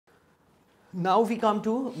Now we come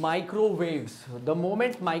to microwaves. The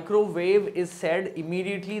moment microwave is said,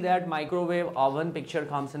 immediately that microwave oven picture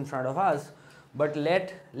comes in front of us. But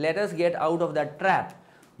let us get out of that trap.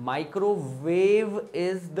 Microwave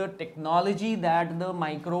is the technology that the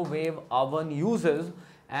microwave oven uses,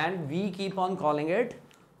 and we keep on calling it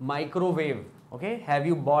microwave. Okay, have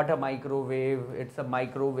you bought a microwave? It's a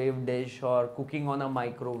microwave dish, or cooking on a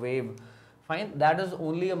microwave. Fine, that is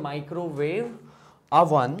only a microwave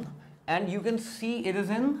oven, and you can see it is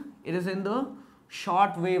in the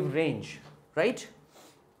short wave range, right?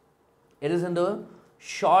 It is in the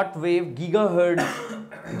short wave gigahertz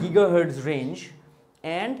range,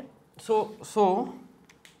 and so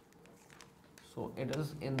it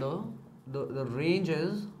is in the range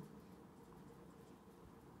is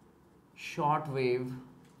short wave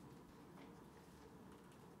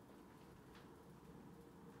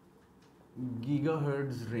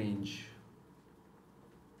gigahertz range.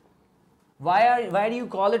 Why do you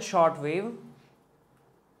call it short wave?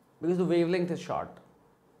 Because the wavelength is short.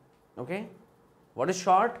 Okay, what is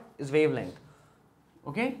short is wavelength.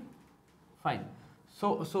 Okay, fine.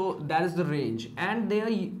 So that is the range, and they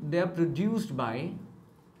are produced by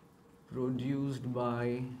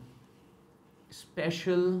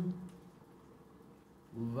special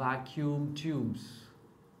vacuum tubes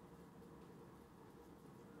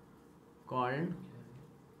called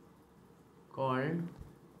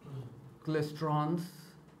clystrons,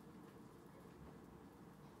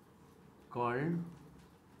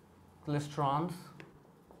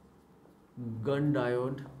 gun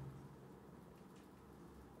diode,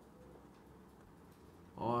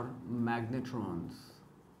 or magnetrons.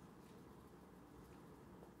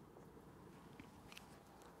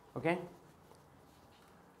 Okay,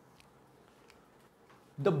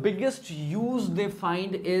 the biggest use they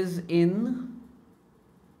find is in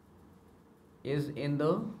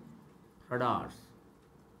the radars.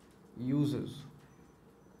 Uses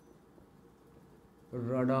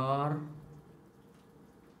radar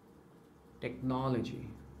technology.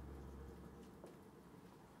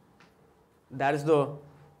 That is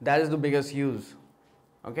the biggest use.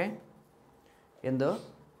 Okay, in the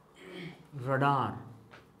radar.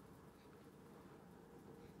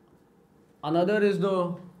 Another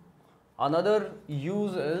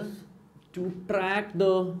use is to track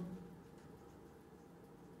the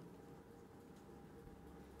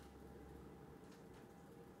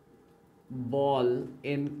ball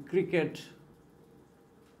in cricket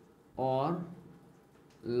or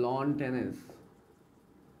lawn tennis.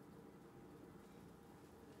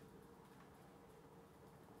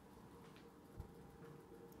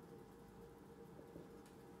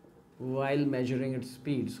 While measuring its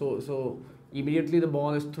speed. So immediately the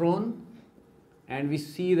ball is thrown, and we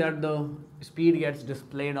see that the speed gets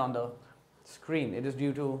displayed on the screen. It is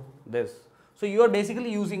due to this. So you are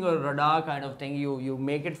basically using a radar kind of thing. You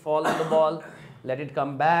make it fall on the ball, let it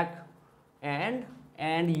come back, and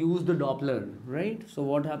use the Doppler, right? So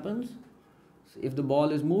what happens? If the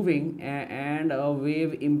ball is moving and a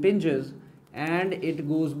wave impinges and it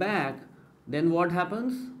goes back, then what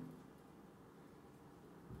happens?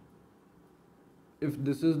 If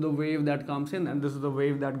this is the wave that comes in and this is the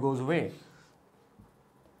wave that goes away,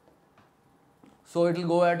 so it will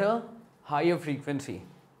go at a higher frequency,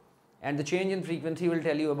 and the change in frequency will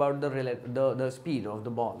tell you about the speed of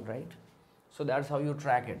the ball, right? So that's how you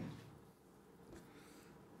track it.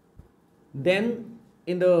 Then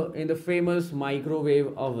in the famous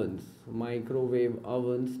microwave ovens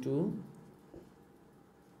to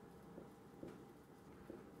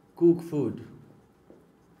cook food,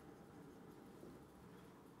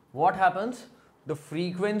 what happens? The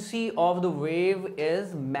frequency of the wave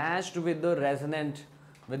is matched with the resonant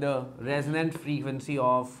frequency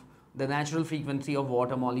of the natural frequency of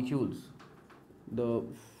water molecules. The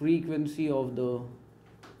frequency of the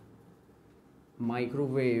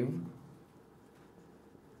microwave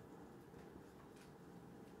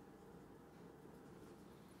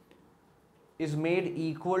is made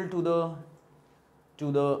equal to the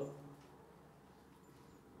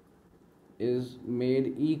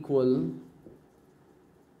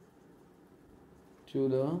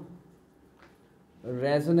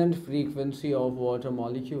resonant frequency of water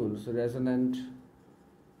molecules.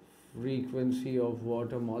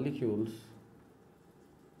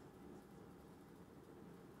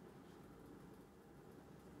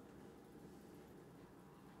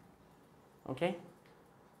 Okay,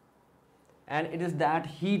 and it is that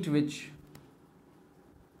heat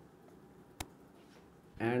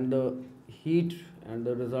and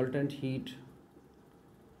the resultant heat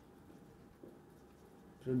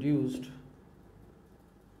produced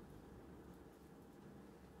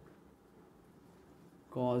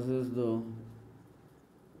causes the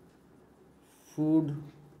food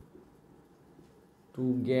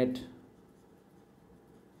to get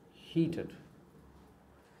heated.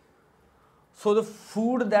 So the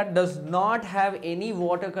food that does not have any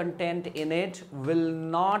water content in it will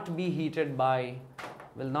not be heated by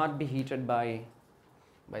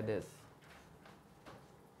this.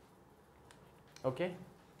 Okay?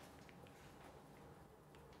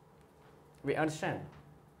 We understand?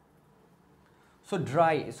 So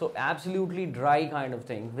dry, so absolutely dry kind of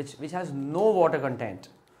thing, which has no water content,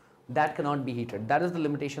 that cannot be heated. That is the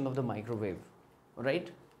limitation of the microwave,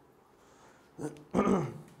 right?